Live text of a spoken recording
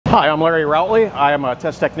Hi, I'm Larry Routley. I am a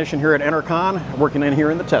test technician here at Enercon, working in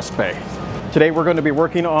here in the test bay. Today we're going to be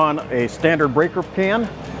working on a standard breaker can.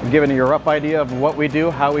 I'm giving you a rough idea of what we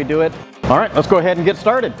do, how we do it. All right, let's go ahead and get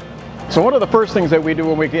started. So one of the first things that we do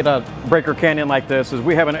when we get a breaker can in like this is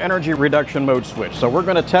we have an energy reduction mode switch. So we're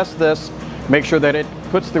going to test this, make sure that it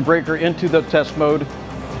puts the breaker into the test mode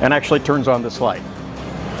and actually turns on this light.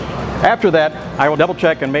 After that, I will double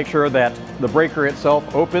check and make sure that the breaker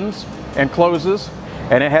itself opens and closes,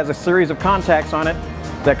 and it has a series of contacts on it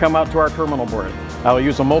that come out to our terminal board. I will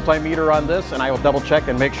use a multimeter on this, and I will double check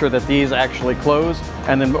and make sure that these actually close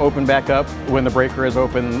and then open back up when the breaker is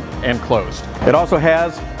open and closed. It also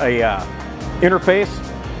has a interface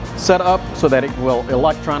set up so that it will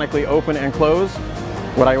electronically open and close.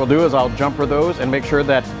 What I will do is I'll jumper those and make sure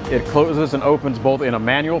that it closes and opens both in a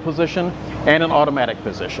manual position and an automatic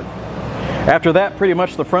position. After that, pretty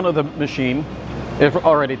much the front of the machine is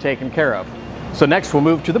already taken care of. So next we'll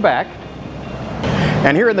move to the back.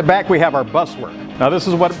 And here in the back we have our bus work. Now this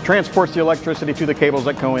is what transports the electricity to the cables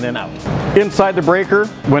that go in and out. Inside the breaker,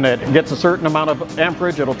 when it gets a certain amount of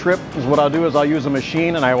amperage, it'll trip. Is what I'll do is I'll use a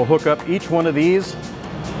machine and I will hook up each one of these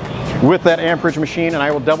with that amperage machine, and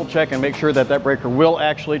I will double check and make sure that that breaker will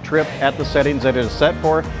actually trip at the settings that it is set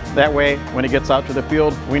for. That way, when it gets out to the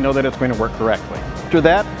field, we know that it's going to work correctly. After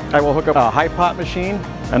that, I will hook up a high pot machine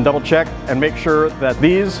and double check and make sure that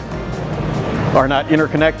these are not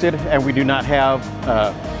interconnected and we do not have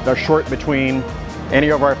a short between any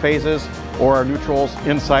of our phases or our neutrals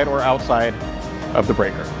inside or outside of the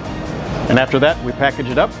breaker. And after that, we package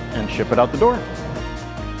it up and ship it out the door.